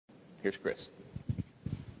Here's Chris. Thank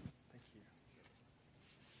you.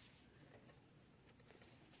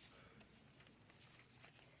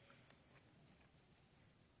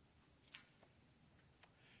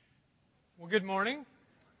 Well, good morning.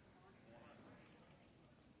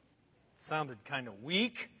 Sounded kind of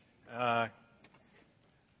weak.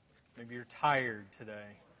 Maybe you're tired today.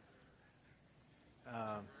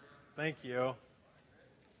 Thank you.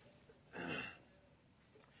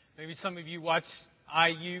 Maybe some of you watched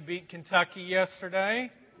IU beat Kentucky yesterday.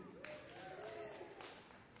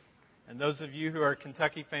 And those of you who are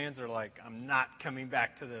Kentucky fans are like, I'm not coming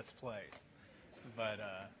back to this place. But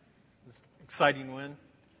it's an exciting win.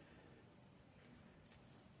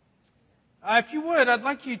 If you would, I'd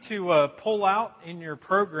like you to pull out in your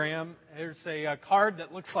program. There's a card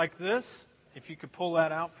that looks like this. If you could pull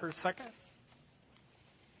that out for a second.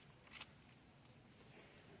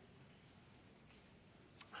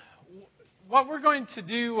 What we're going to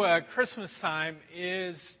do Christmas time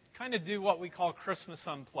is kind of do what we call Christmas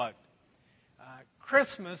Unplugged.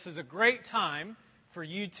 Christmas is a great time for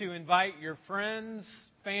you to invite your friends,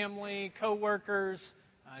 family, coworkers,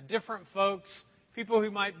 different folks, people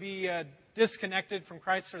who might be disconnected from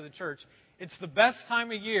Christ or the church. It's the best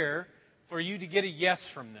time of year for you to get a yes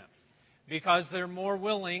from them because they're more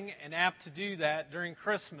willing and apt to do that during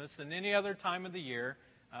Christmas than any other time of the year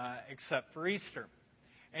except for Easter.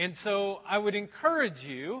 And so I would encourage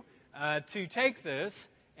you to take this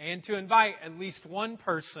and to invite at least one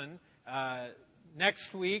person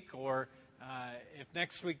next week, or if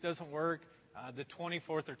next week doesn't work, the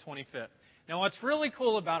 24th or 25th. Now, what's really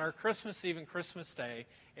cool about our Christmas Eve and Christmas Day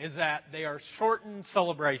is that they are shortened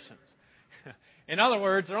celebrations. In other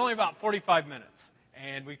words, they're only about 45 minutes.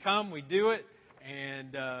 And we come, we do it,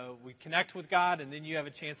 and we connect with God, and then you have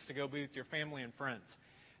a chance to go be with your family and friends.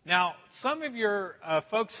 Now, some of your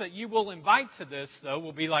folks that you will invite to this, though,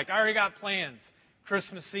 will be like, I already got plans,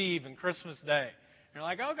 Christmas Eve and Christmas Day. And you're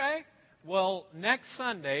like, okay, well, next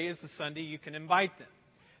Sunday is the Sunday you can invite them.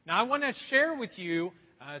 Now, I want to share with you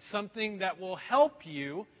something that will help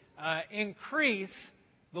you increase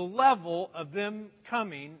the level of them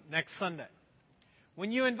coming next Sunday.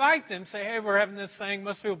 When you invite them, say, hey, we're having this thing,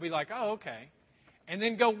 most people will be like, oh, okay. And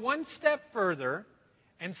then go one step further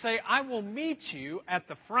and say, I will meet you at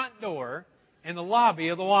the front door in the lobby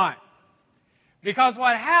of the Y. Because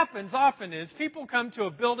what happens often is people come to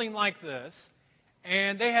a building like this,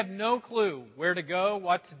 and they have no clue where to go,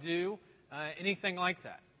 what to do, anything like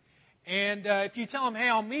that. And if you tell them, hey,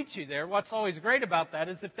 I'll meet you there, what's always great about that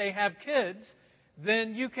is if they have kids,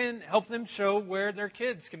 then you can help them show where their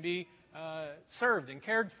kids can be served and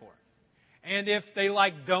cared for. And if they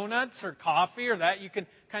like donuts or coffee or that, you can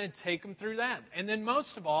kind of take them through that. And then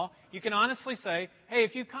most of all, you can honestly say, hey,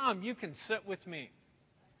 if you come, you can sit with me.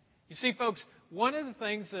 You see, folks, one of the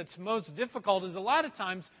things that's most difficult is a lot of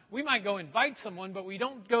times we might go invite someone, but we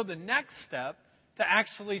don't go the next step to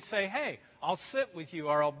actually say, hey, I'll sit with you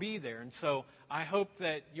or I'll be there. And so I hope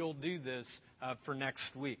that you'll do this for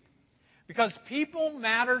next week. Because people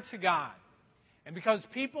matter to God. And because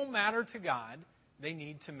people matter to God, they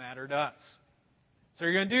need to matter to us. So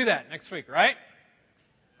you're going to do that next week, right?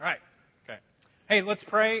 All right. Okay. Hey, let's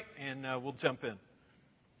pray and we'll jump in.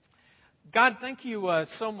 God, thank you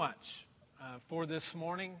so much for this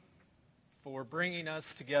morning, for bringing us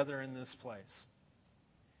together in this place.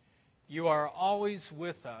 You are always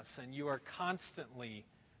with us, and you are constantly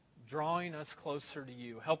drawing us closer to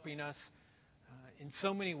you, helping us in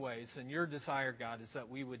so many ways. And your desire, God, is that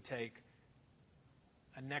we would take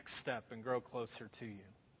a next step and grow closer to you.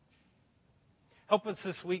 Help us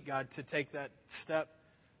this week, God, to take that step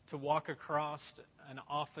to walk across an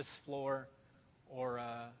office floor or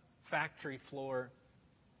a factory floor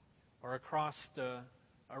or across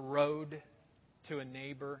a road to a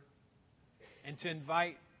neighbor and to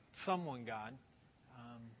invite someone, God,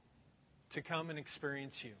 to come and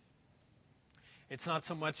experience you. It's not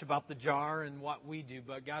so much about the jar and what we do,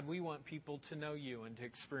 but God, we want people to know you and to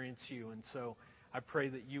experience you. And so I pray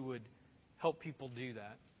that you would help people do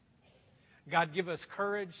that. God, give us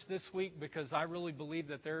courage this week because I really believe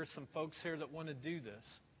that there are some folks here that want to do this.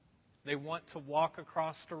 They want to walk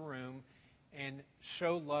across a room and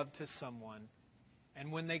show love to someone.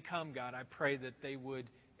 And when they come, God, I pray that they would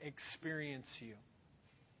experience you.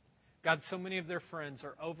 God, so many of their friends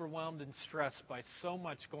are overwhelmed and stressed by so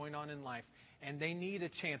much going on in life, and they need a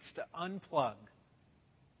chance to unplug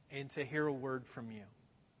and to hear a word from you.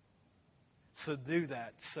 So do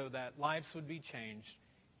that so that lives would be changed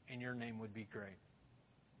and your name would be great.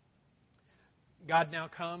 God, now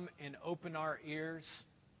come and open our ears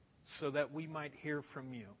so that we might hear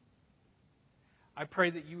from you. I pray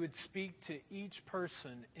that you would speak to each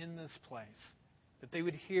person in this place, that they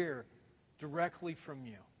would hear directly from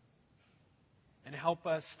you, and help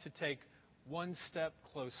us to take one step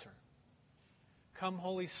closer. Come,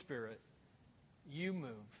 Holy Spirit, you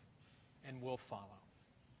move, and we'll follow.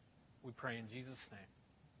 We pray in Jesus'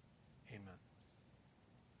 name.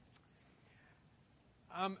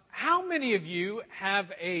 Amen. How many of you have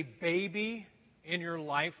a baby in your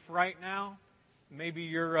life right now? Maybe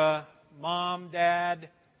your mom, dad,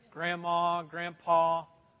 grandma, grandpa.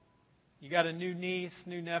 You got a new niece,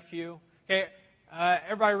 new nephew. Okay,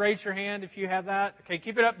 everybody raise your hand if you have that. Okay,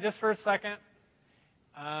 keep it up just for a second.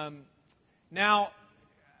 Now,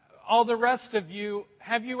 all the rest of you,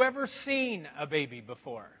 have you ever seen a baby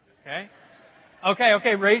before?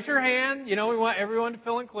 Okay, raise your hand. You know, we want everyone to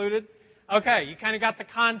feel included. Okay, you kind of got the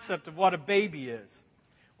concept of what a baby is.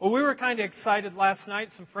 Well, we were kind of excited last night.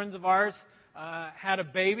 Some friends of ours had a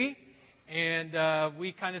baby, and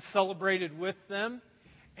we kind of celebrated with them.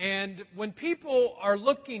 And when people are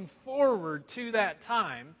looking forward to that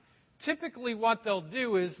time, typically what they'll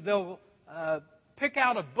do is they'll pick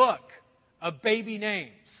out a book of baby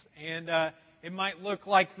names. And it might look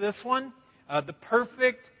like this one, The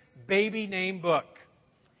Perfect Baby Name Book.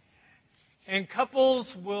 And couples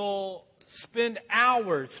will spend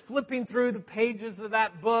hours flipping through the pages of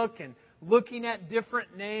that book and looking at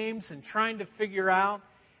different names and trying to figure out.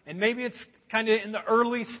 And maybe it's kind of in the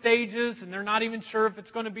early stages and they're not even sure if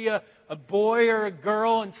it's going to be a boy or a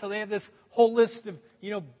girl. And so they have this whole list of,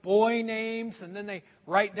 boy names. And then they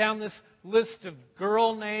write down this list of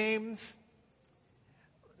girl names.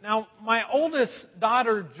 Now, my oldest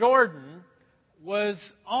daughter, Jordan, was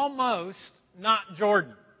almost not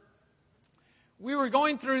Jordan. We were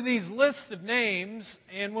going through these lists of names,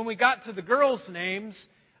 and when we got to the girls' names,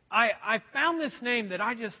 I found this name that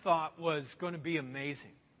I just thought was going to be amazing.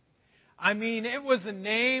 I mean, it was a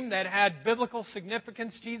name that had biblical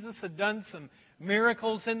significance. Jesus had done some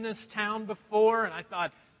miracles in this town before, and I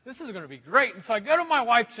thought, this is going to be great. And so I go to my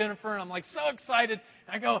wife, Jennifer, and I'm like so excited.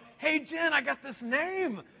 And I go, hey, Jen, I got this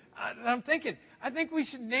name. I'm thinking, I think we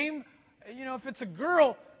should name, if it's a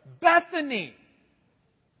girl, Bethany.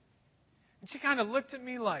 And she kind of looked at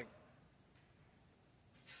me like,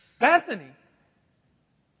 Bethany?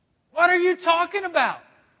 What are you talking about?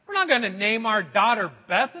 We're not going to name our daughter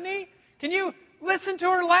Bethany. Can you listen to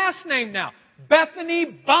her last name now? Bethany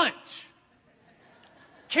Bunch.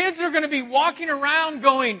 Kids are going to be walking around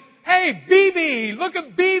going, hey, BB, look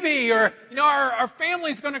at BB. Or, our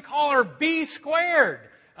family's going to call her B squared.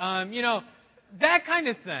 That kind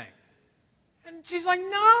of thing. And she's like,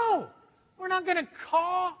 no, we're not going to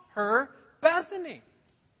call her Bethany.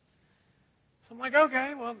 So I'm like,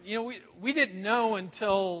 okay, well, we didn't know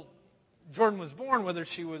until Jordan was born whether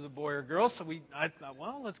she was a boy or girl. So I thought,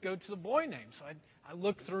 well, let's go to the boy name. So I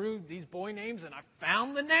looked through these boy names and I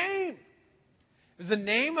found the name. It was the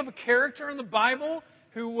name of a character in the Bible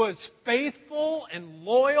who was faithful and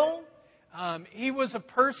loyal. He was a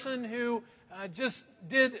person who just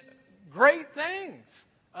did great things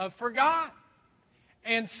for God.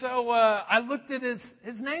 And so I looked at his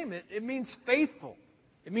name. It means faithful.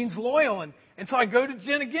 It means loyal. And so I go to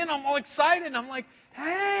Jen again. I'm all excited. And I'm like,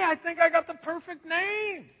 hey, I think I got the perfect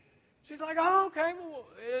name. She's like, oh, okay. Well,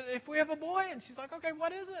 if we have a boy. And she's like, okay,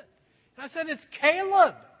 what is it? And I said, it's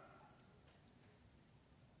Caleb.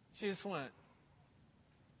 She just went,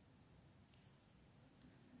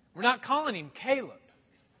 we're not calling him Caleb.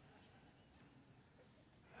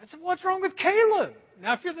 I said, what's wrong with Caleb?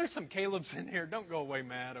 Now, if there's some Calebs in here, don't go away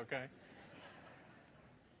mad, okay?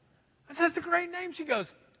 I said, it's a great name. She goes,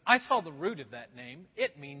 I saw the root of that name.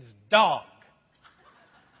 It means dog.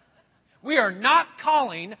 We are not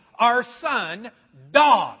calling our son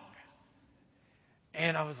Dog.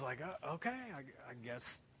 And I was like, oh, okay, I guess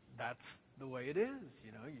that's the way it is.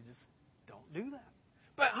 You just don't do that.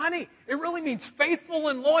 But, honey, it really means faithful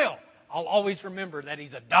and loyal. I'll always remember that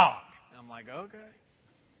he's a dog. And I'm like, okay.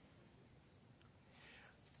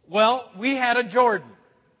 Well, we had a Jordan,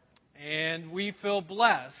 and we feel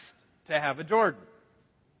blessed to have a Jordan.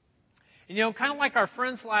 And kind of like our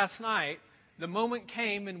friends last night, the moment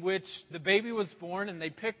came in which the baby was born, and they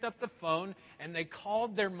picked up the phone, and they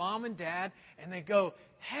called their mom and dad, and they go,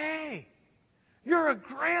 hey, you're a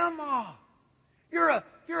grandma. You're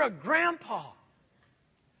a grandpa.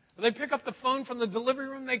 They pick up the phone from the delivery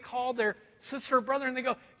room, they call their sister or brother, and they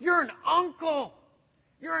go, you're an uncle.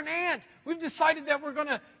 You're an aunt. We've decided that we're going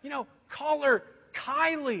to, call her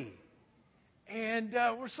Kylie. And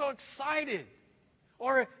we're so excited.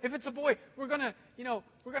 Or if it's a boy, we're going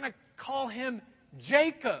to call him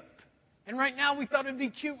Jacob. And right now we thought it'd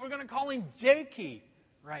be cute. We're going to call him Jakey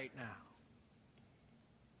right now.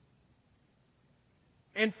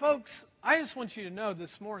 And folks, I just want you to know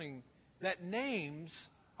this morning that names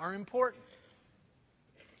are important.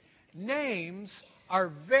 Names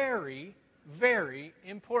are very, very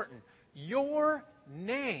important. Your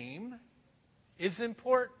name is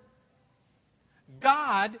important.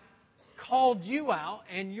 God called you out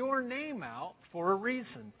and your name out for a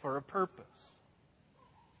reason, for a purpose.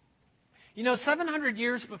 700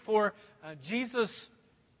 years before Jesus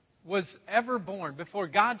was ever born, before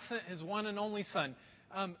God sent His one and only Son,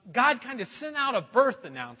 God kind of sent out a birth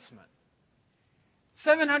announcement.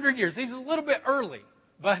 700 years. He was a little bit early,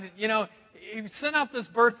 but, He sent out this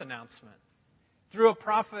birth announcement through a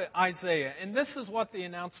prophet Isaiah. And this is what the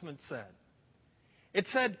announcement said. It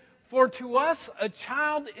said, "For to us a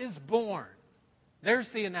child is born." There's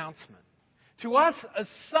the announcement. "To us a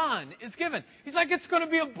son is given." He's like, it's going to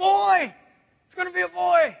be a boy. It's going to be a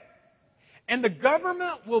boy. "And the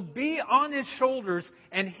government will be on His shoulders,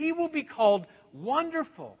 and He will be called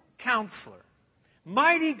Wonderful Counselor,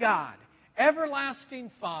 Mighty God, Everlasting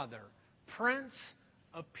Father, Prince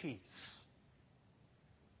of Peace."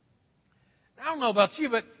 I don't know about you,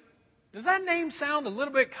 but does that name sound a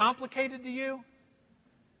little bit complicated to you?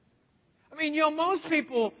 I mean, most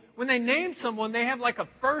people, when they name someone, they have like a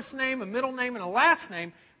first name, a middle name, and a last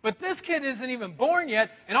name. But this kid isn't even born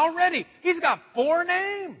yet, and already he's got 4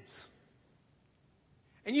 names.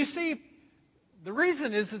 And you see, the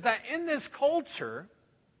reason is that in this culture,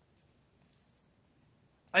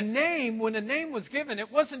 a name, when a name was given,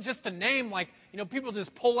 it wasn't just a name like, people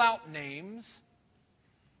just pull out names.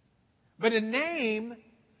 But a name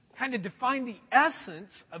kind of defined the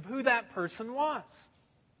essence of who that person was.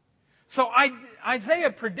 So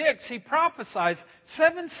Isaiah predicts, he prophesies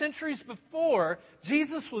 7 centuries before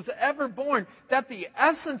Jesus was ever born, that the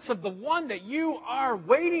essence of the one that you are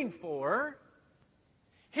waiting for,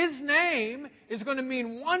 His name is going to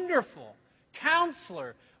mean Wonderful,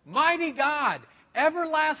 Counselor, Mighty God,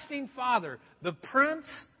 Everlasting Father, the Prince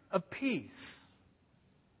of Peace.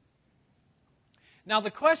 Now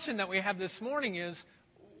the question that we have this morning is,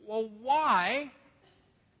 well, why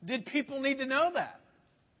did people need to know that?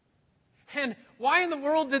 And why in the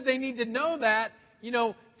world did they need to know that,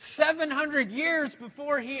 700 years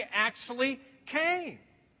before He actually came?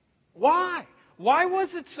 Why? Why was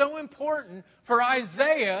it so important for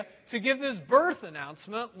Isaiah to give this birth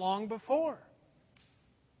announcement long before?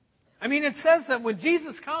 I mean, it says that when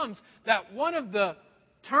Jesus comes, that one of the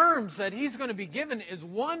terms that He's going to be given is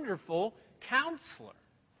Wonderful Counselor.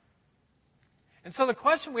 And so the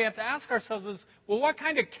question we have to ask ourselves is, well, what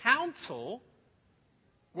kind of counsel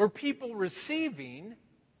were people receiving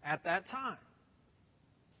at that time?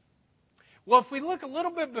 Well, if we look a little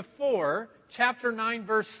bit before chapter 9,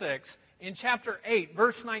 verse 6, in chapter 8,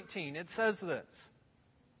 verse 19, it says this.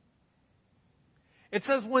 It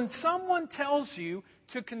says, "When someone tells you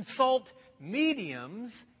to consult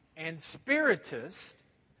mediums and spiritists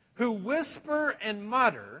who whisper and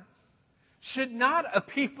mutter, should not a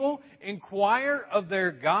people inquire of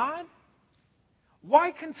their God?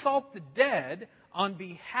 Why consult the dead on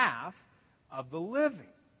behalf of the living?"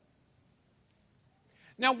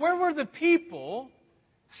 Now, where were the people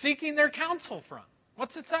seeking their counsel from?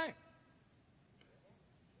 What's it say?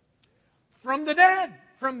 From the dead,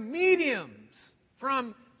 from mediums,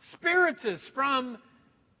 from spiritists, from,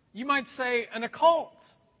 you might say, an occult.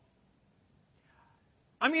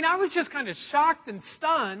 I mean, I was just kind of shocked and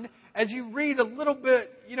stunned as you read a little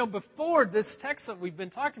bit, before this text that we've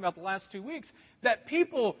been talking about the last 2 weeks, that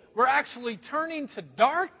people were actually turning to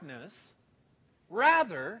darkness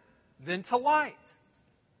rather than to light.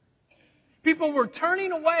 People were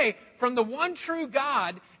turning away from the one true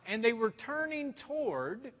God, and they were turning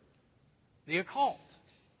toward the occult.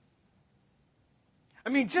 I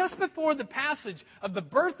mean, just before the passage of the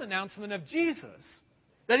birth announcement of Jesus,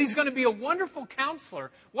 that He's going to be a wonderful counselor,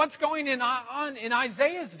 what's going on in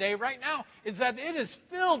Isaiah's day right now is that it is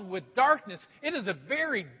filled with darkness. It is a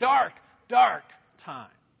very dark, dark time.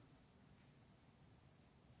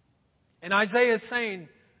 And Isaiah is saying,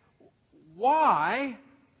 why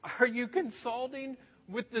are you consulting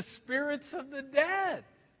with the spirits of the dead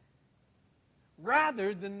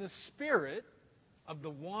rather than the Spirit of the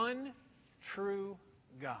one true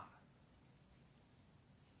God?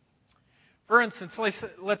 For instance,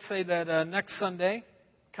 let's say that next Sunday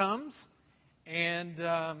comes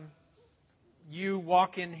and you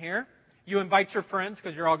walk in here. You invite your friends,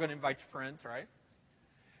 because you're all going to invite your friends, right?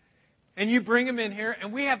 And you bring them in here,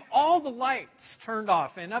 and we have all the lights turned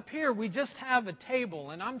off. And up here, we just have a table,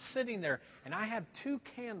 and I'm sitting there, and I have 2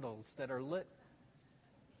 candles that are lit.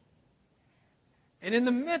 And in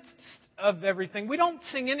the midst of everything, we don't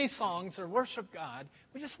sing any songs or worship God.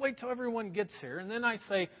 We just wait till everyone gets here. And then I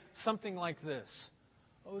say something like this.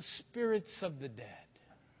 "Oh, spirits of the dead,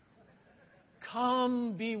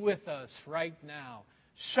 come be with us right now.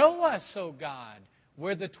 Show us, O God,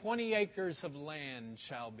 where the 20 acres of land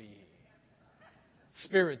shall be."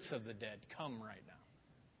 Spirits of the dead, come right now.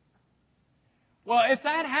 Well, if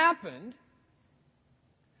that happened,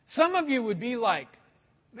 some of you would be like,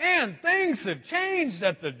 "Man, things have changed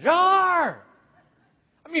at the jar.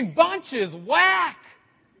 I mean, Bunch is whack.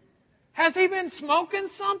 Has he been smoking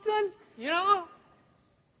something? You know?"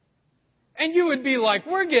 And you would be like,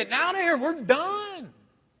 "We're getting out of here. We're done."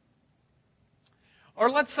 Or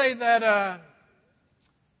let's say that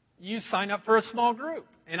you sign up for a small group.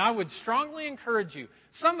 And I would strongly encourage you.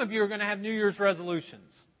 Some of you are going to have New Year's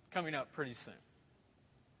resolutions coming up pretty soon.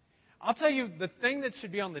 I'll tell you, the thing that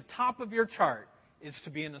should be on the top of your chart is to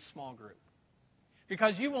be in a small group.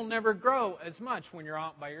 Because you will never grow as much when you're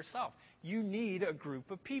out by yourself. You need a group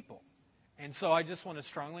of people. And so I just want to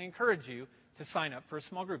strongly encourage you to sign up for a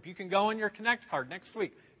small group. You can go on your Connect card next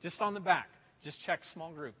week, just on the back. Just check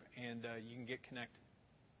small group, and you can get connected.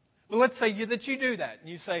 Well, let's say that you do that, and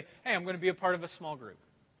you say, "Hey, I'm going to be a part of a small group."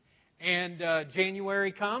 And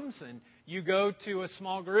January comes, and you go to a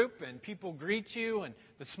small group, and people greet you, and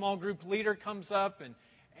the small group leader comes up,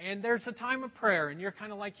 and there's a time of prayer, and you're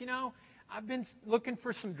kind of like, I've been looking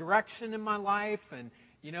for some direction in my life, and,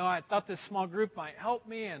 I thought this small group might help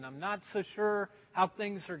me, and I'm not so sure how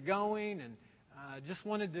things are going, and just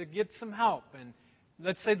wanted to get some help. And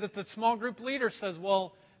let's say that the small group leader says,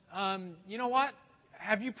 "Well, you know what?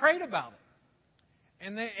 Have you prayed about it?"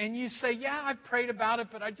 And you say, "Yeah, I've prayed about it,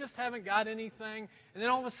 but I just haven't got anything." And then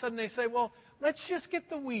all of a sudden they say, "Well, let's just get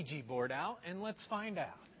the Ouija board out and let's find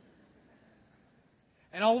out."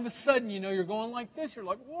 And all of a sudden, you're going like this. You're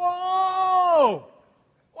like, "Whoa!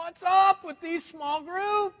 What's up with these small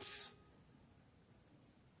groups?"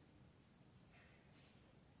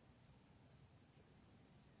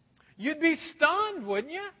 You'd be stunned,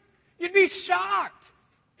 wouldn't you? You'd be shocked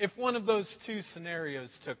if one of those two scenarios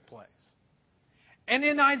took place. And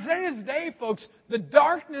in Isaiah's day, folks, the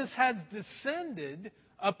darkness has descended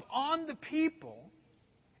upon the people.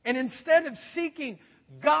 And instead of seeking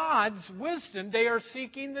God's wisdom, they are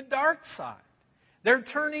seeking the dark side. They're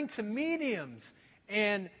turning to mediums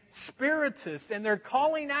and spiritists, and they're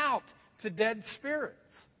calling out to dead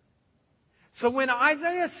spirits. So when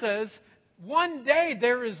Isaiah says, "One day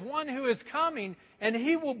there is one who is coming, and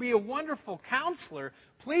he will be a wonderful counselor,"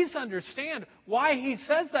 please understand why he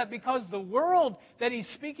says that, because the world that he's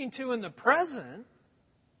speaking to in the present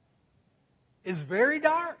is very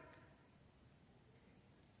dark.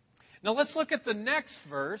 Now let's look at the next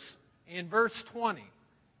verse in verse 20,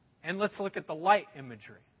 and let's look at the light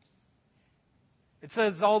imagery. It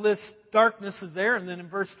says all this darkness is there, and then in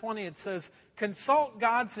verse 20 it says, "Consult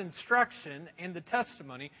God's instruction and the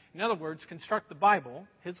testimony." In other words, construct the Bible,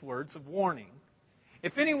 His words of warning.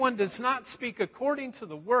 "If anyone does not speak according to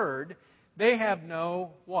the word, they have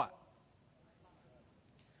no" what?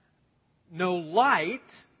 "No light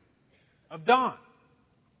of dawn."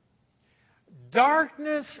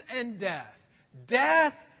 Darkness and death.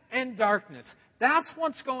 Death and darkness. That's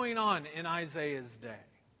what's going on in Isaiah's day.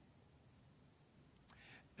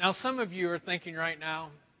 Now, some of you are thinking right now,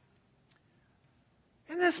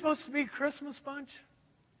 "Isn't this supposed to be Christmas, Bunch?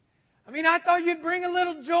 I mean, I thought you'd bring a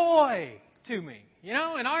little joy to me.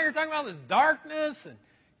 And all you're talking about is darkness and,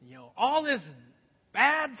 all this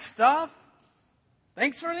bad stuff.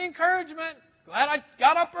 Thanks for the encouragement. Glad I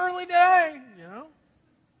got up early today,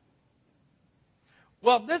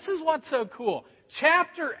 Well, this is what's so cool.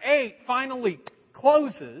 Chapter 8 finally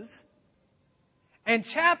closes, and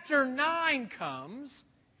chapter 9 comes,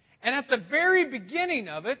 and at the very beginning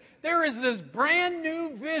of it, there is this brand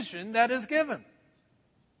new vision that is given.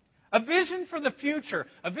 A vision for the future.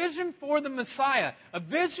 A vision for the Messiah. A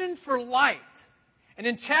vision for light. And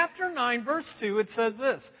in chapter 9, verse 2, it says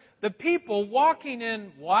this: "The people walking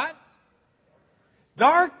in" what?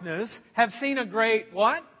 "Darkness have seen a great"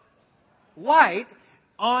 what? "Light.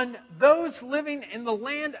 On those living in the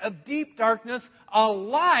land of deep darkness, a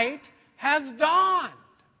light has dawned."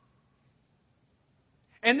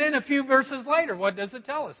 And then a few verses later, what does it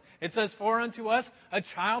tell us? It says, "For unto us a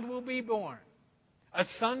child will be born. A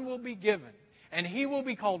son will be given, and he will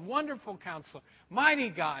be called Wonderful Counselor, Mighty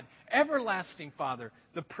God, Everlasting Father,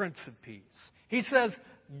 the Prince of Peace." He says,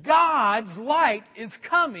 God's light is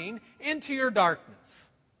coming into your darkness.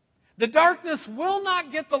 The darkness will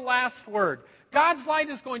not get the last word. God's light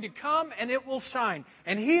is going to come, and it will shine.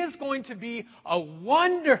 And He is going to be a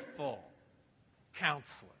wonderful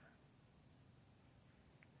counselor.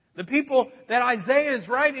 The people that Isaiah is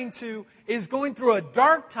writing to is going through a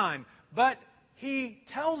dark time, but he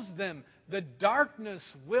tells them the darkness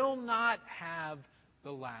will not have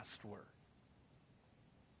the last word.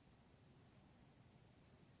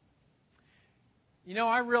 You know,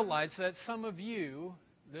 I realize that some of you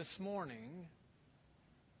this morning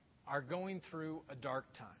are going through a dark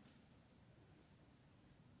time.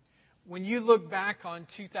 When you look back on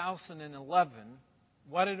 2011,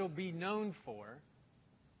 what it'll be known for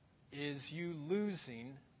is you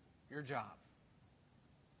losing your job.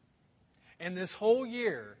 And this whole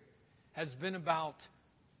year has been about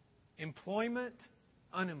employment,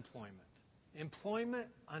 unemployment. Employment,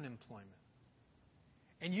 unemployment.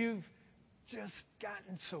 And you've just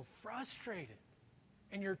gotten so frustrated.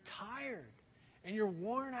 And you're tired. And you're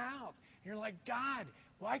worn out. And you're like, God,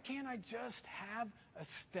 why can't I just have a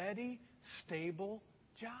steady, stable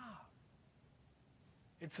job?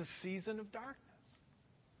 It's a season of darkness.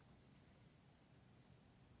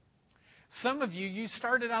 Some of you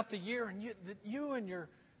started out the year and you and your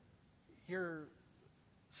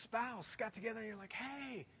spouse got together and you're like,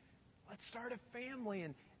 hey, let's start a family,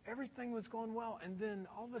 and everything was going well. And then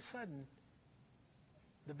all of a sudden,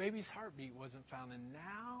 the baby's heartbeat wasn't found, and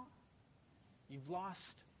now you've lost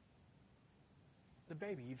the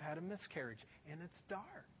baby. You've had a miscarriage, and it's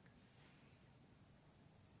dark.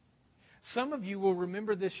 Some of you will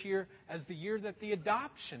remember this year as the year that the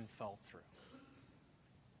adoption fell through.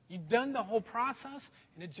 You've done the whole process,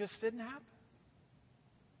 and it just didn't happen.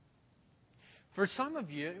 For some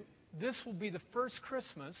of you, this will be the first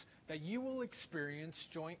Christmas that you will experience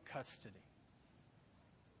joint custody.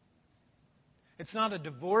 It's not a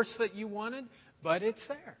divorce that you wanted, but it's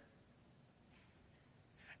there.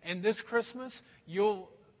 And this Christmas, you'll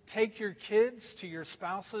take your kids to your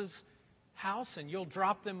spouse's house and you'll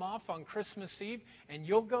drop them off on Christmas Eve, and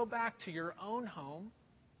you'll go back to your own home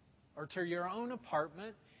or to your own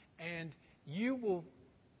apartment, and you will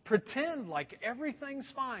pretend like everything's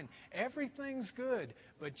fine, everything's good,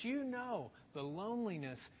 but you know the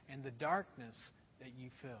loneliness and the darkness that you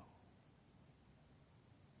feel.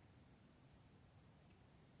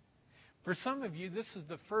 For some of you, this is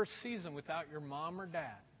the first season without your mom or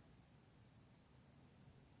dad.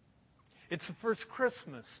 It's the first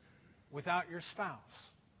Christmas without your spouse.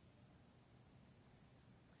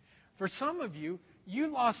 For some of you,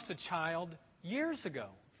 you lost a child years ago,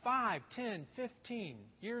 5, 10, 15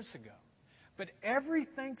 years ago. But every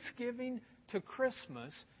Thanksgiving to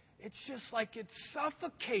Christmas, it's just like it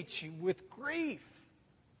suffocates you with grief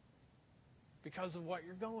because of what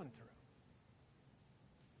you're going through.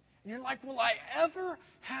 And you're like, will I ever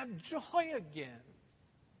have joy again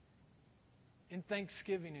in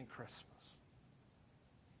Thanksgiving and Christmas?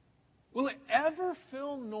 Will it ever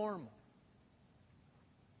feel normal?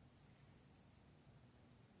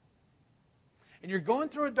 And you're going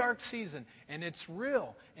through a dark season, and it's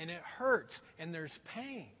real, and it hurts, and there's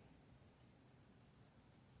pain.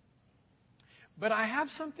 But I have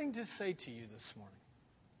something to say to you this morning.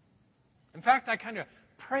 In fact, I kind of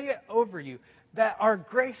pray it over you, that our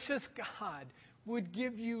gracious God would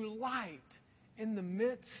give you light in the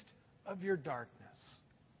midst of your darkness.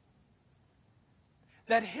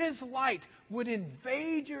 That His light would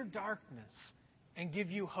invade your darkness and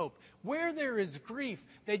give you hope. Where there is grief,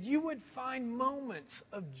 that you would find moments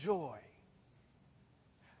of joy.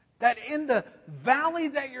 That in the valley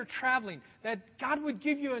that you're traveling, that God would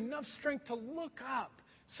give you enough strength to look up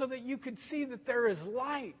so that you could see that there is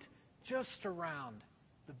light just around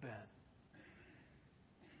the bend.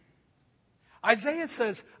 Isaiah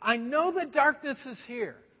says, I know the darkness is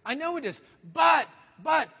here. I know it is. But,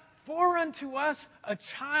 for unto us a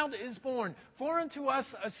child is born. For unto us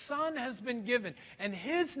a son has been given. And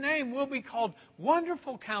His name will be called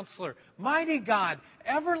Wonderful Counselor, Mighty God,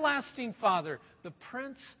 Everlasting Father, the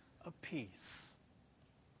Prince of Peace.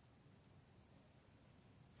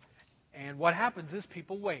 And what happens is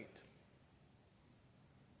people wait.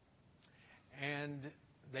 And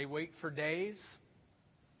they wait for days,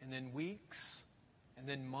 and then weeks, and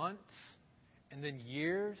then months, and then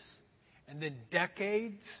years, and then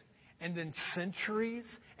decades, and then centuries,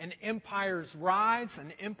 and empires rise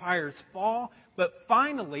and empires fall. But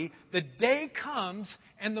finally, the day comes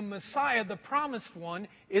and the Messiah, the promised one,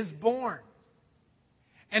 is born.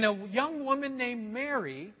 And a young woman named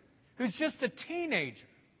Mary, who's just a teenager,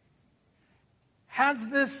 has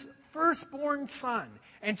this firstborn son.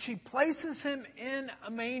 And she places him in a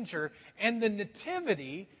manger, and the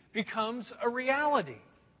nativity becomes a reality.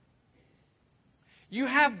 You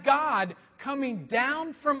have God coming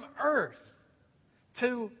down from earth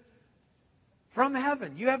from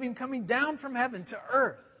heaven. You have Him coming down from heaven to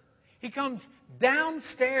earth. He comes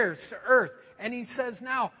downstairs to earth, and He says,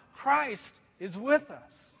 now, Christ is with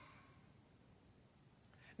us.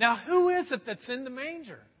 Now, who is it that's in the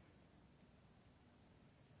manger?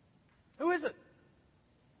 Who is it?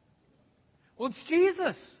 Well, it's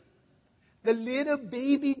Jesus. The little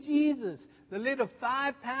baby Jesus. The little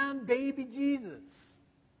 5-pound baby Jesus.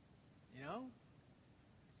 You know?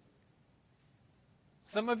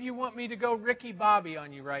 Some of you want me to go Ricky Bobby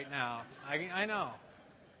on you right now. I know.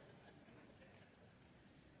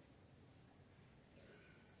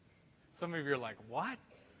 Some of you are like, what?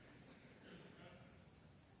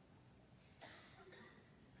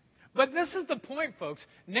 But this is the point, folks.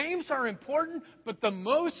 Names are important, but the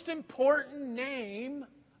most important name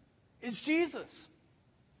is Jesus.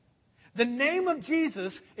 The name of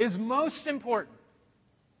Jesus is most important.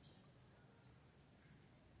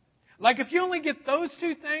 Like if you only get those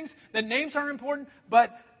two things, the names are important,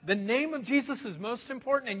 but the name of Jesus is most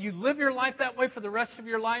important, and you live your life that way for the rest of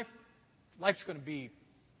your life, life's going to be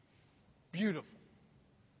beautiful.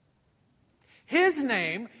 His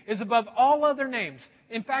name is above all other names.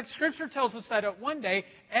 In fact, Scripture tells us that at one day,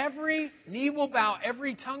 every knee will bow,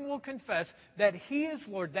 every tongue will confess that He is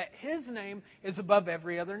Lord, that His name is above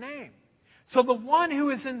every other name. So the one who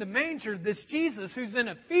is in the manger, this Jesus who's in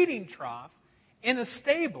a feeding trough, in a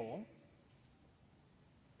stable,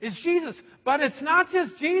 is Jesus. But it's not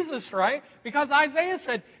just Jesus, right? Because Isaiah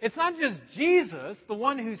said it's not just Jesus, the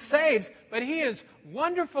one who saves, but He is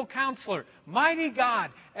Wonderful Counselor, Mighty God,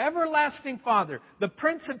 Everlasting Father, the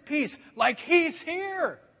Prince of Peace. Like He's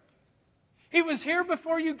here. He was here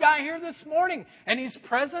before you got here this morning. And He's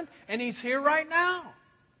present and He's here right now.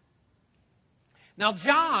 Now,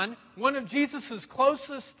 John, one of Jesus'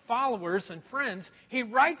 closest followers and friends, he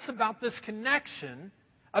writes about this connection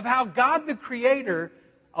of how God the Creator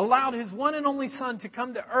allowed His one and only Son to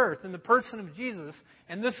come to earth in the person of Jesus,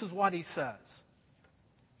 and this is what he says.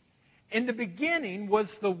 In the beginning was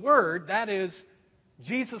the Word, that is,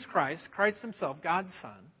 Jesus Christ, Christ Himself, God's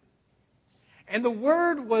Son. And the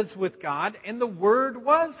Word was with God, and the Word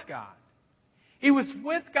was God. He was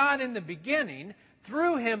with God in the beginning.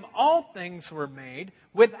 Through Him all things were made.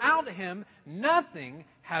 Without Him nothing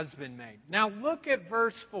has been made. Now look at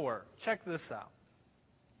verse 4. Check this out.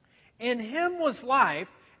 In Him was life,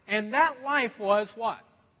 and that life was what?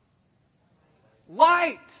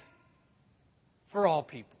 Light for all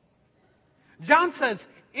people. John says,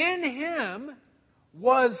 in Him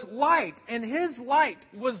was light, and His light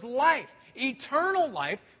was life, eternal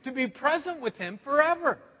life, to be present with Him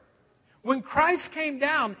forever. When Christ came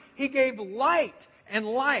down, He gave light and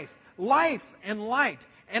life, life and light.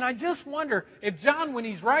 And I just wonder if John, when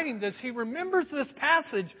he's writing this, he remembers this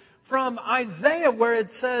passage from Isaiah where it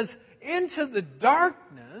says, into the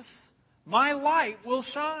darkness my light will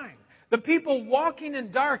shine. The people walking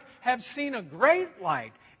in dark have seen a great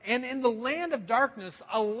light. And in the land of darkness,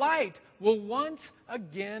 a light will once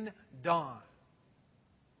again dawn.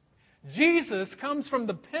 Jesus comes from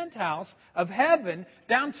the penthouse of heaven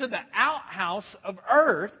down to the outhouse of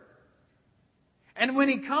earth. And when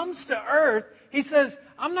He comes to earth, He says,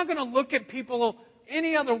 I'm not going to look at people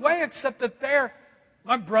any other way except that they're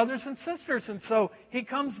my brothers and sisters. And so He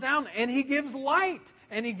comes down and He gives light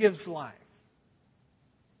and He gives life.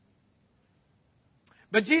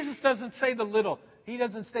 But Jesus doesn't say He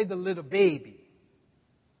doesn't stay the little baby.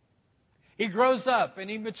 He grows up and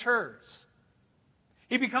He matures.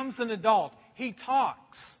 He becomes an adult. He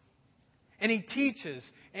talks. And He teaches.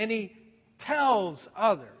 And He tells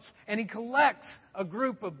others. And He collects a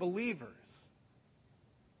group of believers.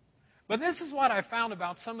 But this is what I found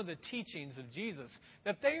about some of the teachings of Jesus.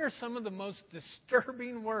 That they are some of the most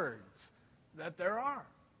disturbing words that there are.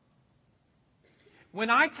 When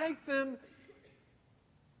I take them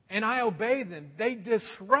and I obey them, they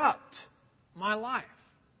disrupt my life.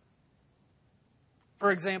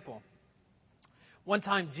 For example, one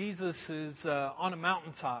time Jesus is on a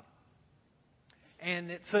mountaintop,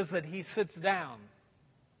 and it says that He sits down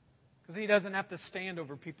because He doesn't have to stand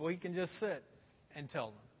over people. He can just sit and tell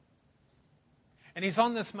them. And He's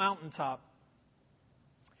on this mountaintop,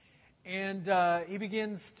 and He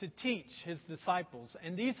begins to teach His disciples.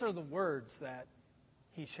 And these are the words that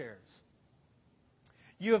He shares.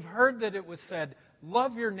 You have heard that it was said,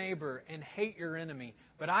 love your neighbor and hate your enemy.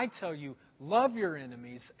 But I tell you, love your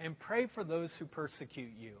enemies and pray for those who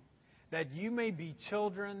persecute you, that you may be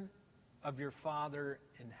children of your Father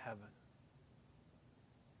in heaven.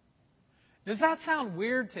 Does that sound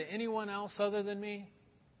weird to anyone else other than me?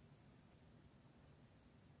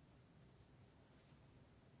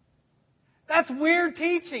 That's weird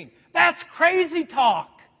teaching. That's crazy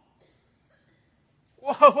talk.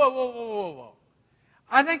 Whoa, whoa, whoa, whoa, whoa, whoa.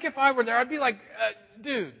 I think if I were there, I'd be like,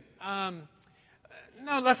 dude,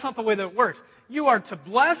 no, that's not the way that it works. You are to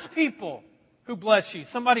bless people who bless you.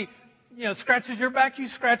 Somebody, scratches your back, you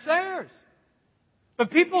scratch theirs.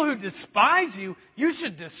 But people who despise you, you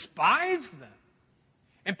should despise them.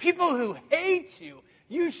 And people who hate you,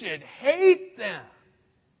 you should hate them.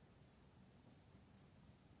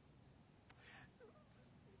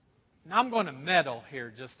 Now I'm going to meddle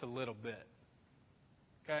here just a little bit.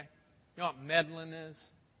 Okay? You know what meddling is?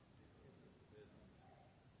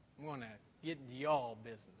 I'm going to get into y'all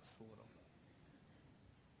business a little.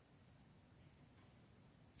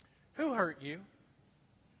 Who hurt you?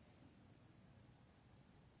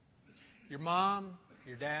 Your mom,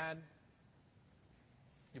 your dad,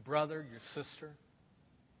 your brother, your sister,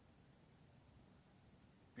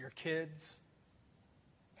 your kids,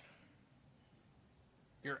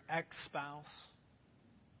 your ex-spouse,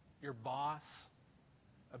 your boss,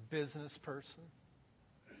 a business person.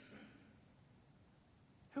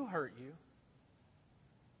 Who hurt you?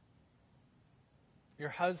 Your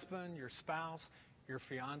husband, your spouse, your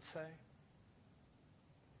fiance?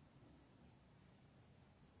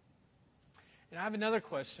 And I have another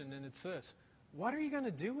question, and it's this. What are you going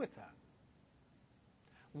to do with that?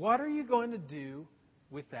 What are you going to do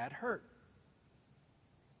with that hurt?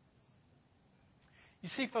 You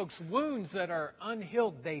see, folks, wounds that are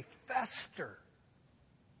unhealed, they fester.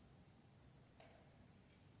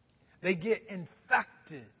 They get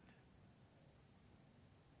infected.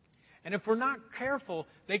 And if we're not careful,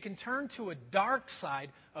 they can turn to a dark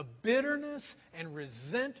side of bitterness and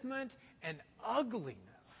resentment and ugliness.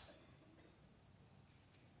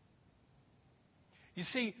 You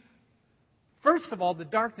see, first of all, the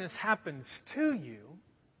darkness happens to you.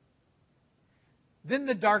 Then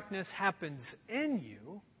the darkness happens in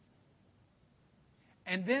you.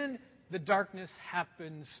 And then the darkness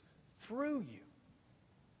happens through you.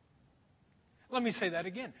 Let me say that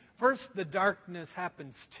again. First, the darkness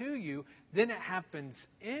happens to you. Then it happens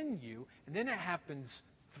in you. And then it happens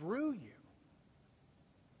through you.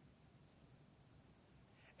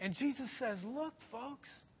 And Jesus says, look, folks,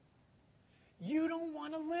 you don't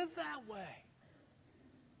want to live that way.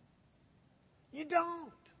 You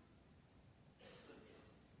don't.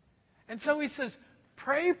 And so he says,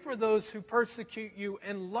 pray for those who persecute you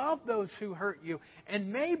and love those who hurt you.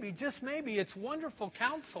 And maybe, just maybe, it's wonderful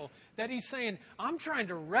counsel that he's saying, I'm trying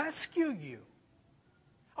to rescue you.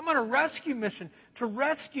 I'm on a rescue mission to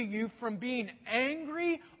rescue you from being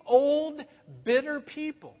angry, old, bitter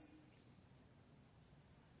people.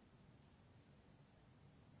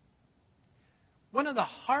 One of the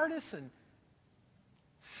hardest and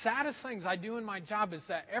saddest things I do in my job is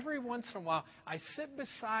that every once in a while I sit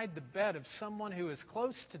beside the bed of someone who is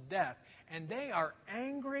close to death, and they are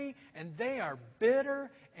angry and they are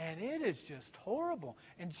bitter, and it is just horrible.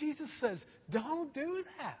 And Jesus says, don't do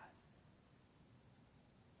that.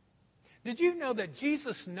 Did you know that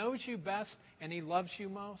Jesus knows you best and He loves you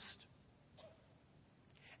most?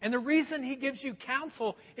 And the reason He gives you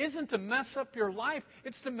counsel isn't to mess up your life.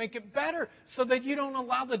 It's to make it better so that you don't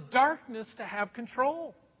allow the darkness to have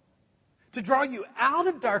control. To draw you out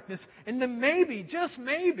of darkness. And then maybe, just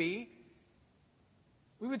maybe,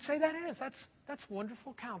 we would say that's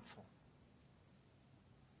wonderful counsel.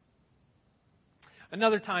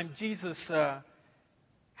 Another time, Jesus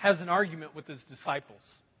has an argument with His disciples.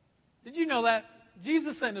 Did you know that?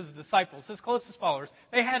 Jesus and His disciples, His closest followers,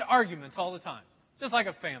 they had arguments all the time. Just like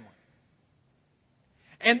a family.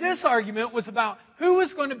 And this argument was about who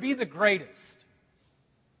is going to be the greatest.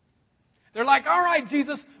 They're like, all right,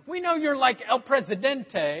 Jesus, we know you're like El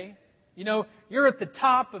Presidente. You're at the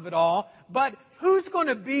top of it all. But who's going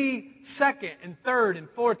to be second and third and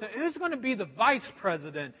fourth? Who's going to be the vice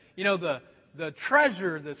president? The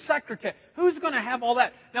treasurer, the secretary. Who's going to have all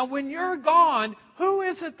that? Now, when you're gone, who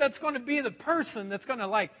is it that's going to be the person that's going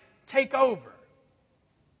to take over?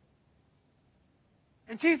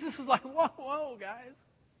 And Jesus is like, whoa,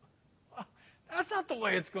 guys. That's not the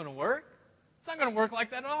way it's going to work. It's not going to work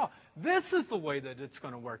like that at all. This is the way that it's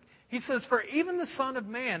going to work. He says, for even the Son of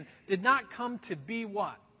Man did not come to be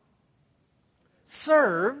what?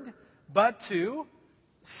 Served, but to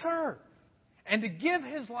serve. And to give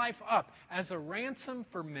His life up as a ransom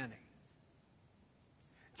for many.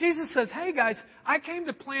 Jesus says, hey guys, I came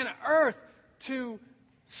to planet Earth to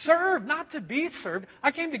serve, not to be served.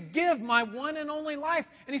 I came to give my one and only life.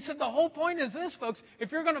 And He said the whole point is this, folks.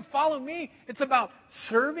 If you're going to follow me, it's about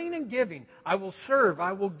serving and giving. I will serve.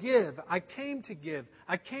 I will give. I came to give.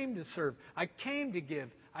 I came to serve. I came to give.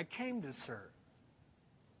 I came to serve.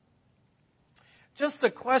 Just a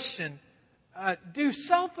question. Do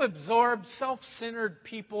self-absorbed, self-centered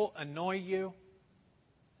people annoy you?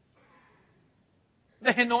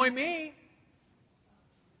 They annoy me.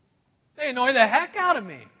 They annoy the heck out of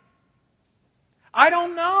me. I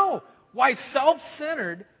don't know why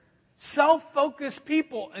self-centered, self-focused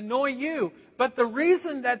people annoy you, but the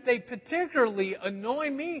reason that they particularly annoy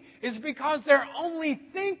me is because they're only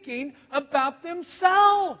thinking about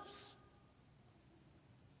themselves.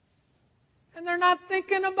 And they're not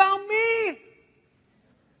thinking about me.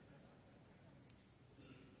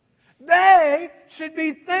 They should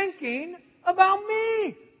be thinking about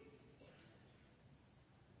me.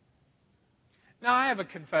 Now, I have a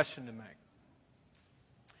confession to make.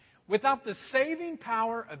 Without the saving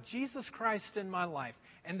power of Jesus Christ in my life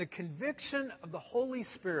and the conviction of the Holy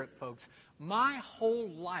Spirit, folks, my whole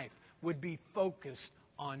life would be focused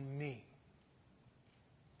on me.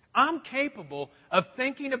 I'm capable of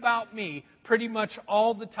thinking about me pretty much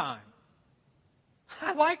all the time.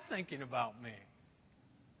 I like thinking about me.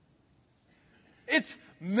 It's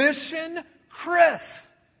Mission Chris.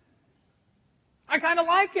 I kind of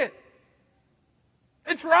like it.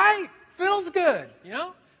 It's right. Feels good, you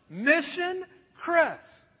know? Mission Chris.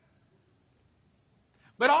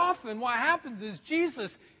 But often what happens is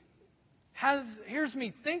Jesus hears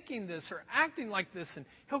me thinking this or acting like this, and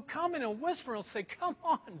he'll come in and whisper and he'll say, "Come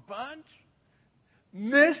on, bunch.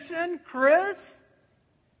 Mission Chris?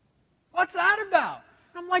 What's that about?"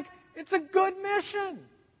 And I'm like, "It's a good mission."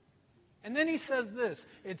 And then he says this,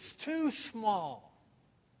 "It's too small."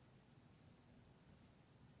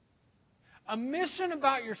 A mission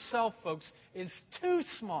about yourself, folks, is too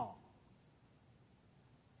small.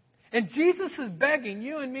 And Jesus is begging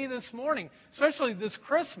you and me this morning, especially this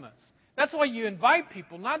Christmas. That's why you invite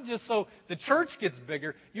people, not just so the church gets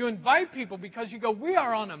bigger. You invite people because you go, we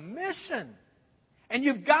are on a mission. And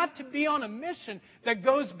you've got to be on a mission that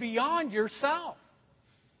goes beyond yourself.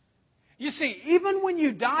 You see, even when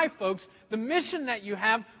you die, folks, the mission that you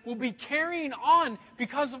have will be carrying on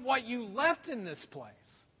because of what you left in this place.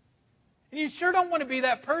 And you sure don't want to be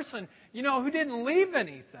that person, who didn't leave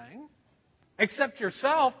anything except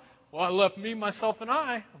yourself. Well, I left me, myself, and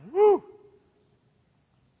I. Woo!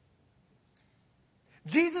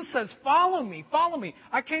 Jesus says, follow me, follow me.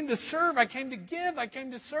 I came to serve, I came to give, I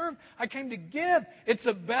came to serve, I came to give. It's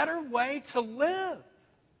a better way to live.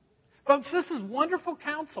 Folks, this is wonderful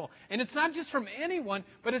counsel. And it's not just from anyone,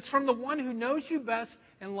 but it's from the one who knows you best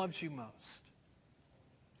and loves you most.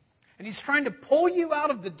 And he's trying to pull you out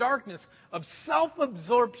of the darkness of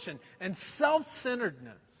self-absorption and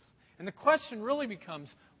self-centeredness. And the question really becomes,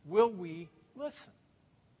 will we listen?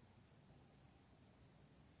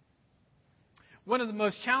 One of the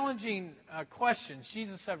most challenging questions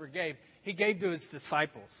Jesus ever gave, he gave to his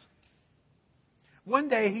disciples. One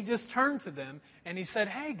day he just turned to them and he said,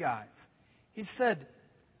 "Hey guys," he said,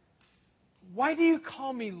 "why do you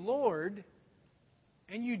call me Lord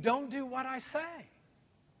and you don't do what I say?"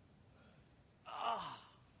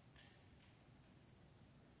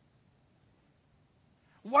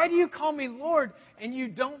 Why do you call me Lord and you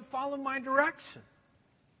don't follow my direction?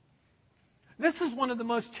 This is one of the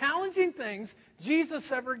most challenging things Jesus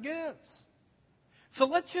ever gives. So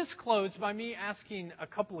let's just close by me asking a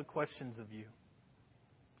couple of questions of you.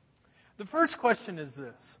 The first question is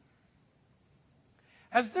this.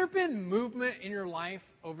 Has there been movement in your life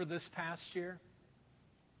over this past year?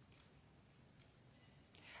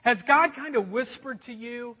 Has God kind of whispered to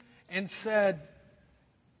you and said,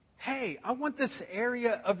 "Hey, I want this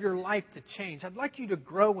area of your life to change. I'd like you to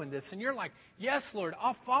grow in this." And you're like, "Yes, Lord,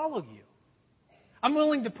 I'll follow you. I'm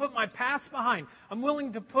willing to put my past behind. I'm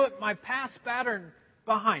willing to put my past pattern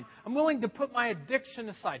behind. I'm willing to put my addiction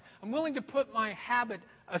aside. I'm willing to put my habit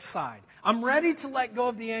aside. I'm ready to let go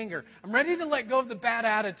of the anger. I'm ready to let go of the bad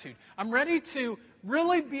attitude. I'm ready to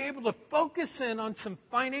really be able to focus in on some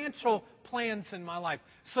financial plans in my life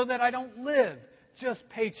so that I don't live just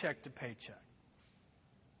paycheck to paycheck."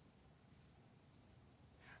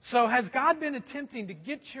 So has God been attempting to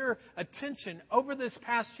get your attention over this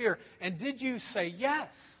past year? And did you say yes?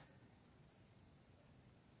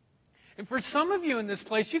 And for some of you in this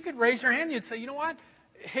place, you could raise your hand and you'd say, "You know what?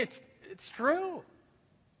 It's true.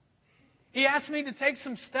 He asked me to take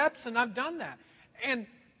some steps and I've done that." And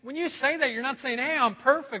when you say that, you're not saying, "Hey, I'm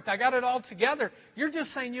perfect. I got it all together." You're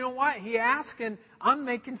just saying, "You know what? He asked and I'm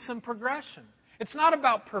making some progression." It's not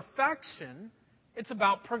about perfection. It's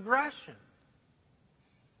about progression.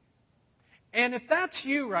 And if that's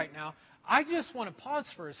you right now, I just want to pause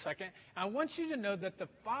for a second. I want you to know that the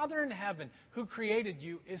Father in heaven who created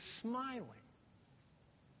you is smiling.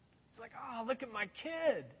 It's like, "Oh, look at my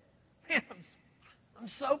kid. Man, I'm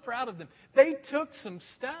so proud of them. They took some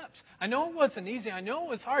steps. I know it wasn't easy. I know it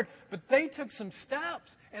was hard, but they took some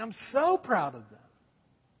steps, and I'm so proud of them."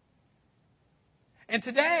 And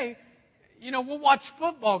today, we'll watch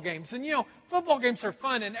football games. And, football games are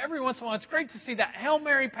fun. And every once in a while, it's great to see that Hail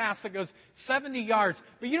Mary pass that goes 70 yards.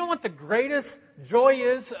 But you know what the greatest joy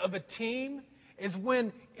is of a team? Is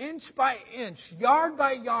when inch by inch, yard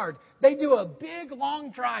by yard, they do a big,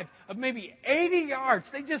 long drive of maybe 80 yards.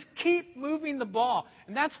 They just keep moving the ball.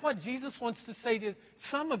 And that's what Jesus wants to say to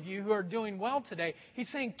some of you who are doing well today. He's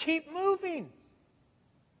saying, keep moving.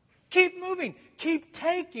 Keep moving. Keep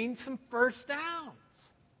taking some first downs.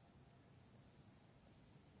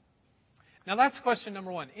 Now, that's question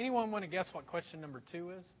number 1. Anyone want to guess what question number 2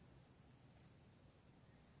 is?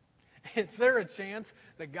 Is there a chance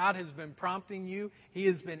that God has been prompting you? He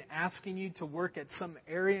has been asking you to work at some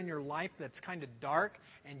area in your life that's kind of dark,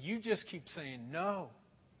 and you just keep saying no.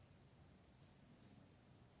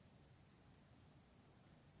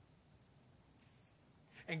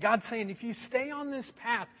 And God's saying, if you stay on this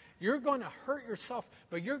path, you're going to hurt yourself,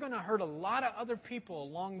 but you're going to hurt a lot of other people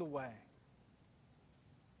along the way.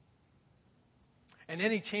 And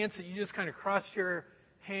any chance that you just kind of cross your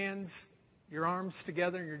hands, your arms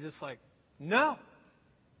together, and you're just like, no,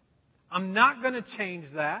 I'm not going to change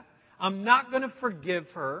that. I'm not going to forgive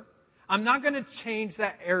her. I'm not going to change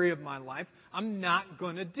that area of my life. I'm not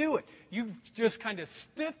going to do it. You just kind of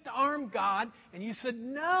stiff-armed God, and you said,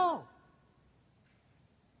 no.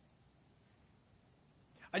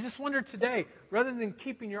 I just wonder today, rather than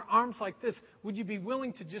keeping your arms like this, would you be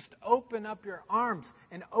willing to just open up your arms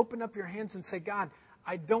and open up your hands and say, God,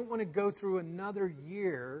 I don't want to go through another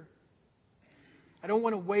year. I don't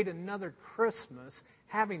want to wait another Christmas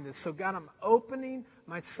having this. So, God, I'm opening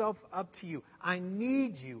myself up to you. I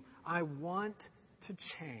need you. I want to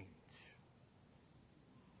change.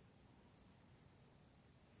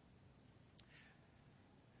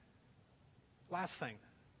 Last thing.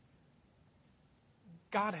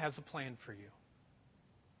 God has a plan for you.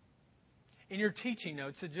 In your teaching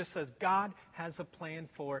notes, it just says God has a plan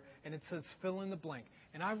for, and it says fill in the blank.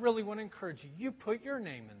 And I really want to encourage you, you put your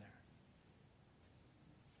name in there.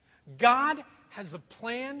 God has a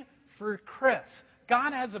plan for Chris.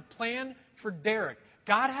 God has a plan for Derek.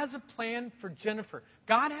 God has a plan for Jennifer.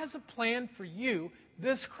 God has a plan for you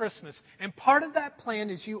this Christmas. And part of that plan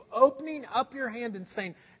is you opening up your hand and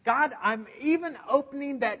saying, God, I'm even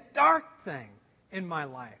opening that dark thing in my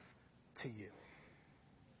life to you.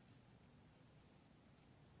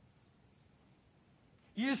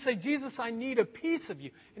 You just say, Jesus, I need a piece of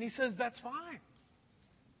you. And He says, that's fine.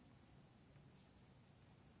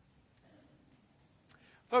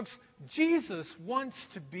 Folks, Jesus wants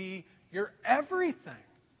to be your everything.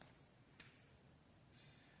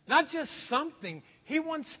 Not just something. He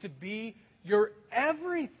wants to be your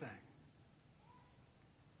everything.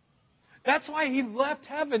 That's why He left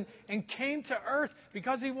heaven and came to earth,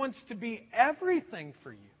 because He wants to be everything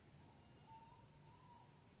for you.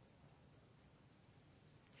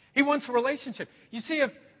 He wants a relationship. You see,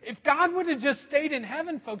 if God would have just stayed in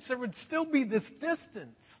heaven, folks, there would still be this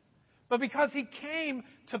distance. But because He came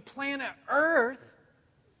to planet Earth,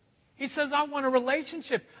 He says, I want a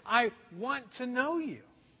relationship. I want to know you.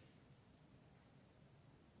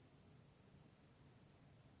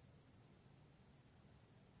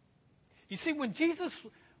 You see, when Jesus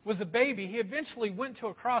was a baby, He eventually went to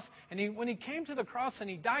a cross. And when He came to the cross and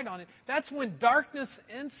He died on it, that's when darkness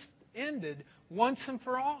ended once and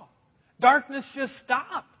for all. Darkness just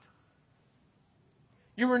stopped.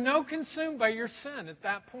 You were no consumed by your sin at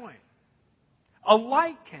that point. A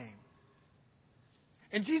light came.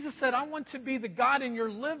 And Jesus said, I want to be the God in your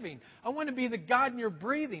living. I want to be the God in your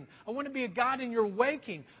breathing. I want to be a God in your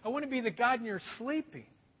waking. I want to be the God in your sleeping.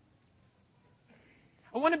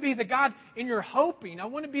 I want to be the God in your hoping. I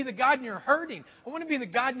want to be the God in your hurting. I want to be the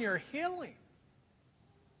God in your healing.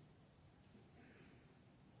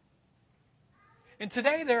 And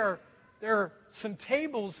today there are some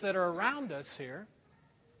tables that are around us here.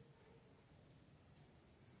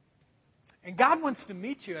 And God wants to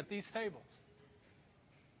meet you at these tables.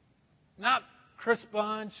 Not Chris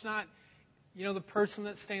Bunch, not, the person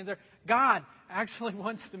that stands there. God actually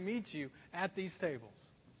wants to meet you at these tables.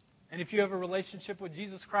 And if you have a relationship with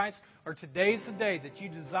Jesus Christ, or today's the day that you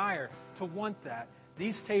desire to want that,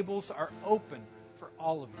 these tables are open for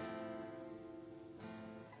all of you.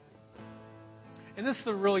 And this is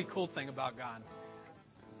the really cool thing about God.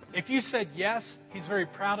 If you said yes, He's very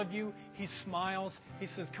proud of you. He smiles. He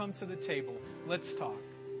says, come to the table. Let's talk.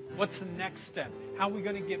 What's the next step? How are we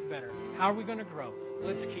going to get better? How are we going to grow?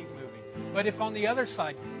 Let's keep moving. But if on the other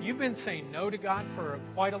side, you've been saying no to God for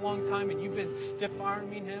quite a long time, and you've been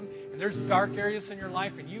stiff-arming Him, and there's dark areas in your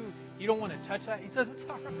life, and you don't want to touch that, He says, it's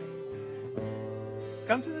all right.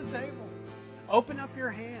 Come to the table. Open up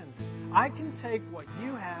your hands. I can take what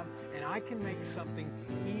you have and I can make something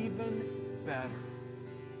even better.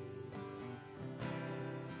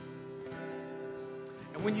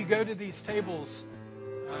 And when you go to these tables,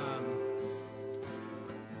 I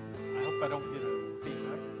hope I don't get a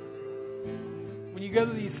feedback. When you go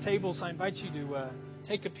to these tables, I invite you to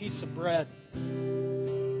take a piece of bread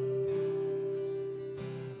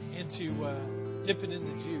and to dip it in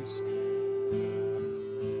the juice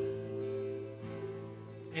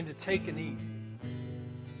and to take and eat.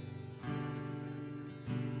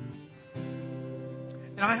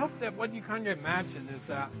 And I hope that what you kind of imagine is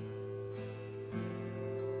that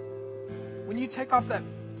when you take off that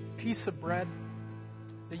piece of bread,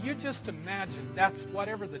 that you just imagine that's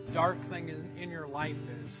whatever the dark thing in your life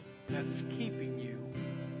is that's keeping you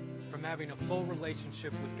from having a full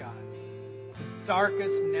relationship with God. The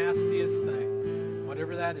darkest, nastiest thing,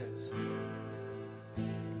 whatever that is.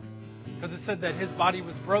 Because it said that His body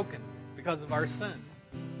was broken because of our sin.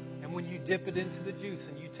 And when you dip it into the juice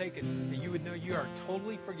and you take it, that you would know you are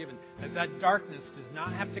totally forgiven. That darkness does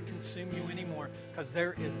not have to consume you anymore because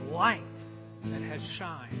there is light that has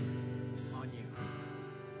shined on you.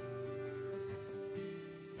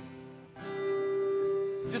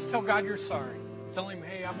 Just tell God you're sorry. Tell Him,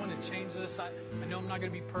 hey, I want to change this. I know I'm not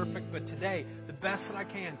going to be perfect, but today, the best that I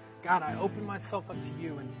can, God, I open myself up to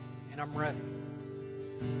you and I'm ready.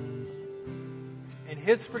 And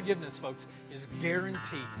His forgiveness, folks, is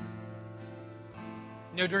guaranteed.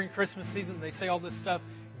 You know, during Christmas season, they say all this stuff,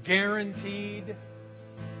 guaranteed.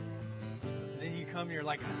 And then you come and you're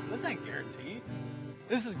like, this ain't guaranteed.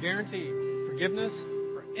 This is guaranteed forgiveness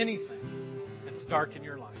for anything that's dark in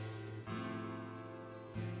your life.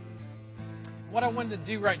 What I wanted to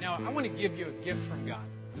do right now, I want to give you a gift from God.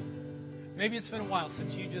 Maybe it's been a while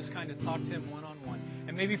since you just kind of talked to Him one-on-one.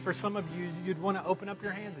 And maybe for some of you, you'd want to open up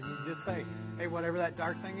your hands and you'd just say, hey, whatever that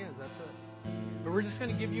dark thing is, that's it. But we're just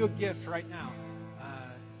going to give you a gift right now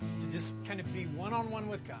to just kind of be one-on-one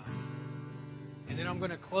with God. And then I'm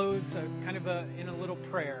going to close in a little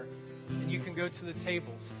prayer, and you can go to the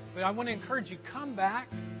tables. But I want to encourage you, come back.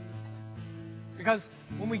 Because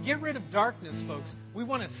when we get rid of darkness, folks, we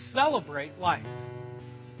want to celebrate light.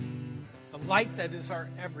 The light that is our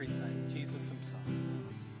everything, Jesus Himself.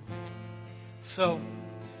 So,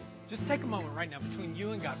 just take a moment right now between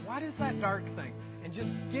you and God. What is that dark thing? And just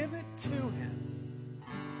give it to Him.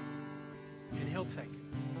 And He'll take it.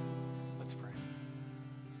 Let's pray.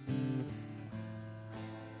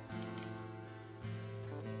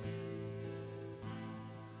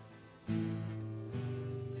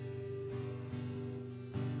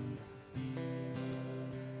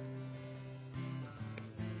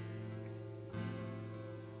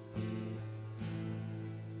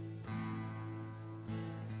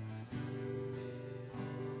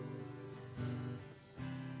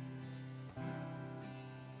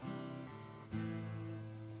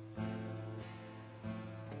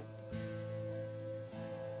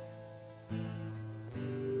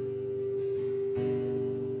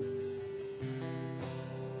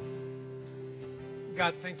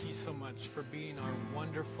 God, thank you so much for being our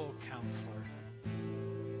wonderful counselor.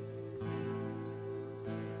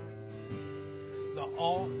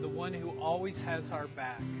 The one who always has our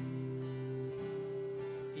back,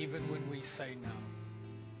 even when we say no.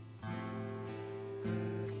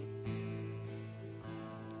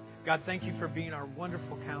 God, thank you for being our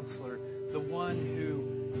wonderful counselor, the one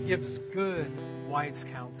who gives good, wise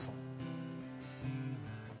counsel.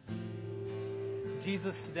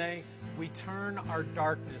 Jesus, today, we turn our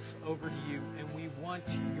darkness over to you, and we want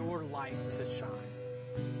your light to shine.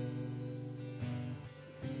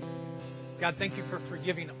 God, thank you for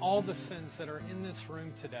forgiving all the sins that are in this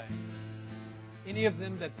room today. Any of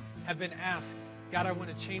them that have been asked, God, I want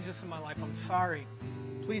to change this in my life. I'm sorry.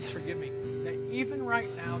 Please forgive me. That even right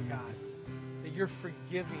now, God, that you're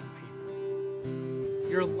forgiving people.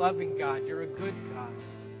 You're a loving God. You're a good God.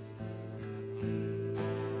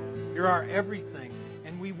 You're our everything.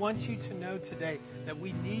 And we want you to know today that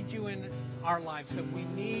we need you in our lives, that we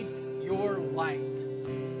need your light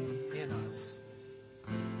in us.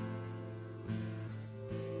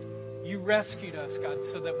 You rescued us, God,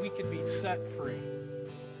 so that we could be set free.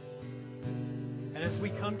 And as we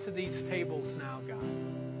come to these tables now, God,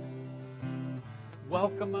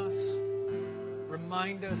 welcome us,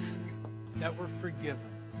 remind us that we're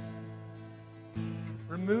forgiven.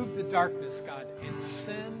 Remove the darkness, God, and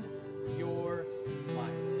send your light.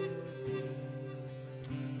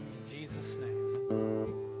 In Jesus' name. Amen.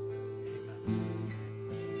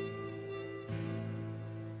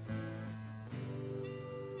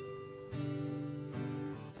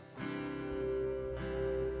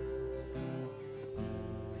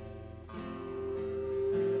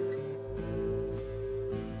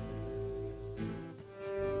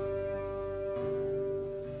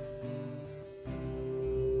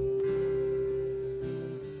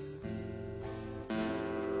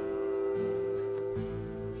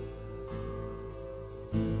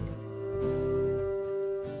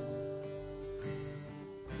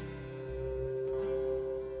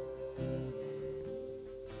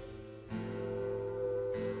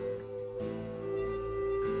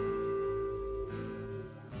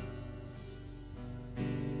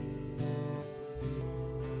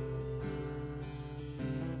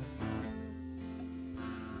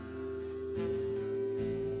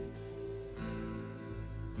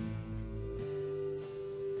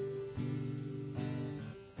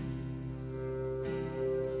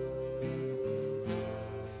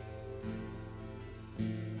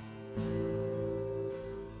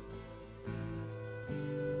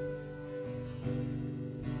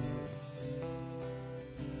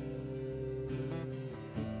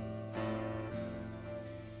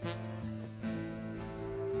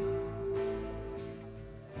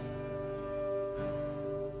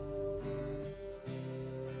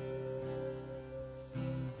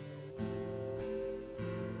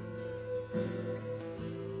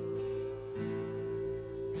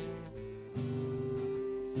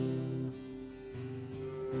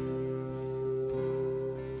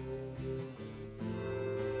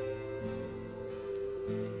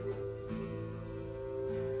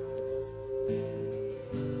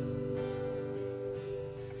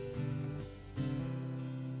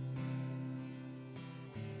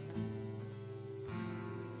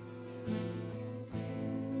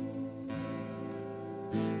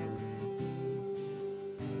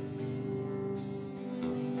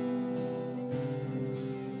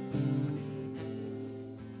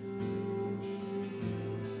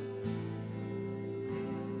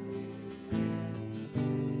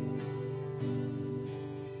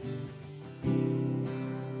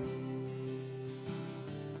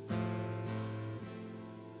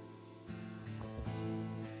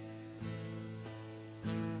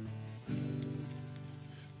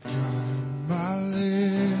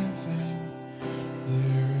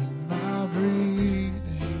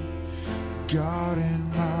 God in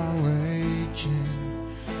my waking,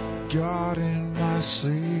 God in my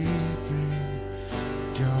sleeping,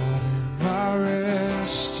 God in my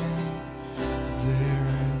resting, there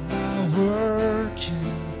in my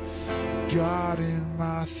working, God in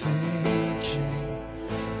my thinking,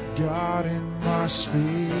 God in my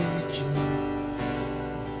speaking.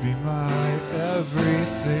 Be my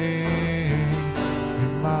everything, be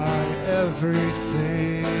my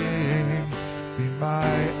everything, be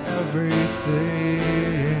my everything,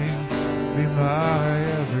 be my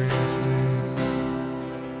everything.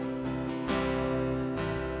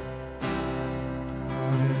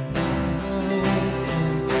 God in my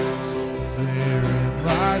hoping, there in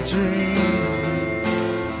my dreaming,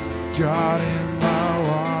 God in my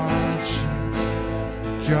watching,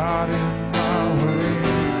 God in my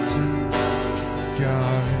waiting,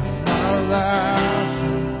 God in my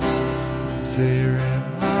laughing, there in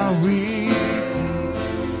my weeping,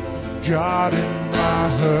 God in my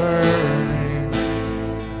hurting,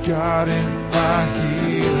 God in my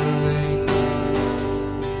healing.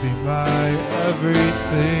 Be my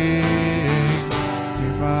everything, be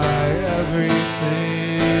my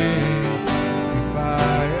everything, be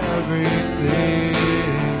my everything,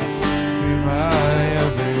 be my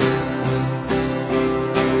everything.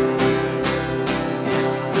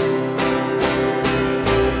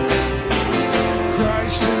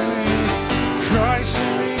 Christ in me, Christ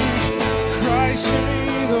in me, Christ in me,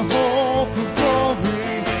 the hope of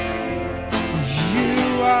glory. You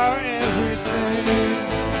are everything.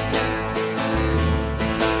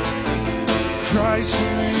 Christ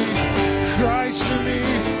in me, Christ in me,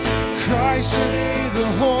 Christ in me, the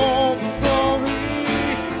hope of glory.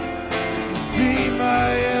 Be my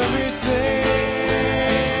everything.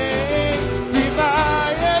 Be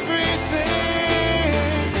my everything.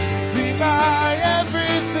 Be my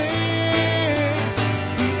everything.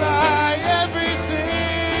 Be my everything.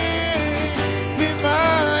 Be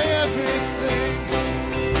my everything.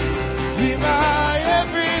 Be my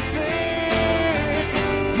everything.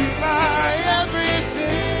 Be my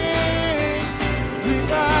everything. Be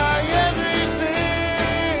my everything.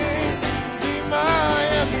 Be my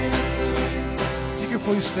everything. You can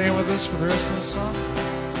please stand with us for the rest of the song.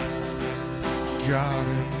 God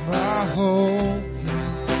in my hope,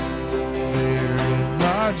 there in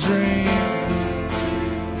my dream,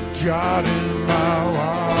 God in my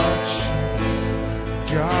watch,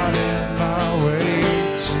 God in my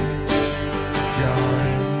waiting, God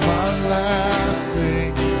in my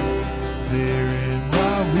laughing, there in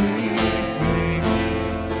my weeping,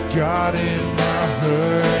 God in my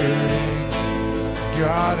hurting,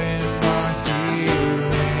 God in my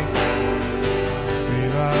healing. Be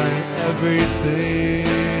my everything,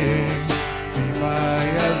 be my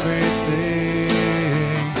everything,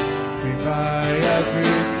 be my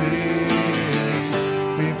everything,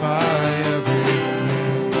 be my everything.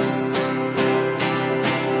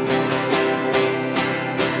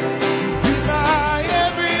 Be my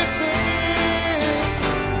everything,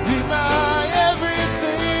 be my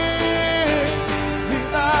everything, be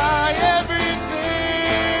my everything,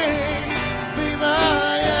 be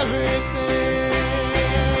my everything.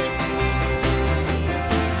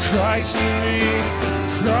 Christ in me,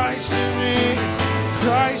 Christ in me,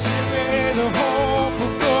 Christ in me, the hope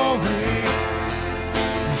of glory.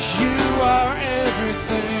 You are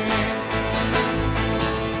everything.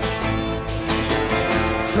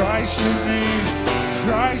 Christ in me,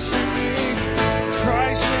 Christ in me,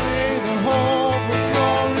 Christ in me, the hope of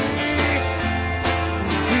glory.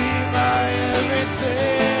 Be my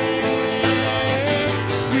everything.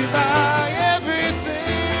 Be my everything.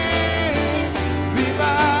 Be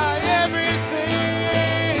my everything.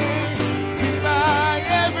 Be my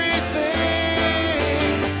everything.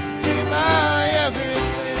 Be my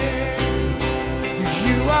everything.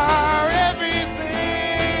 You are everything.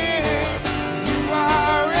 You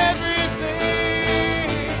are everything.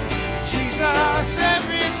 Jesus,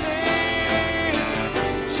 everything.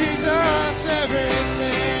 Jesus, everything.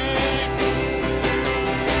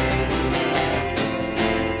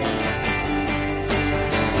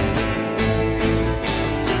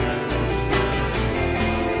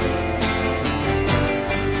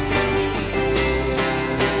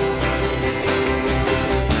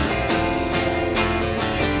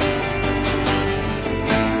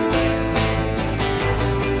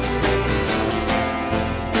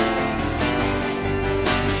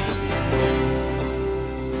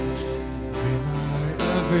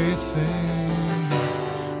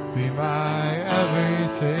 Be my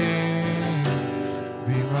everything.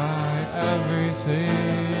 Be my everything.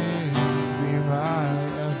 Be my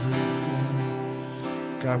everything.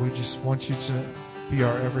 God, we just want you to be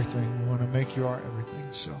our everything. We want to make you our everything.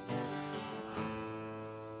 So,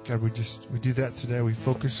 God, we do that today. We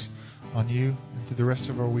focus on you, and through the rest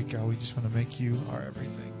of our week, God, we just want to make you our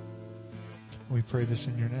everything. We pray this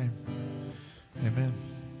in your name. Amen.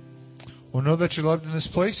 Well, know that you're loved in this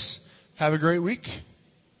place. Have a great week.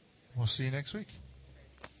 We'll see you next week.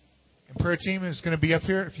 And prayer team is going to be up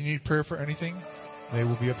here. If you need prayer for anything, they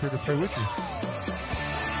will be up here to pray with you.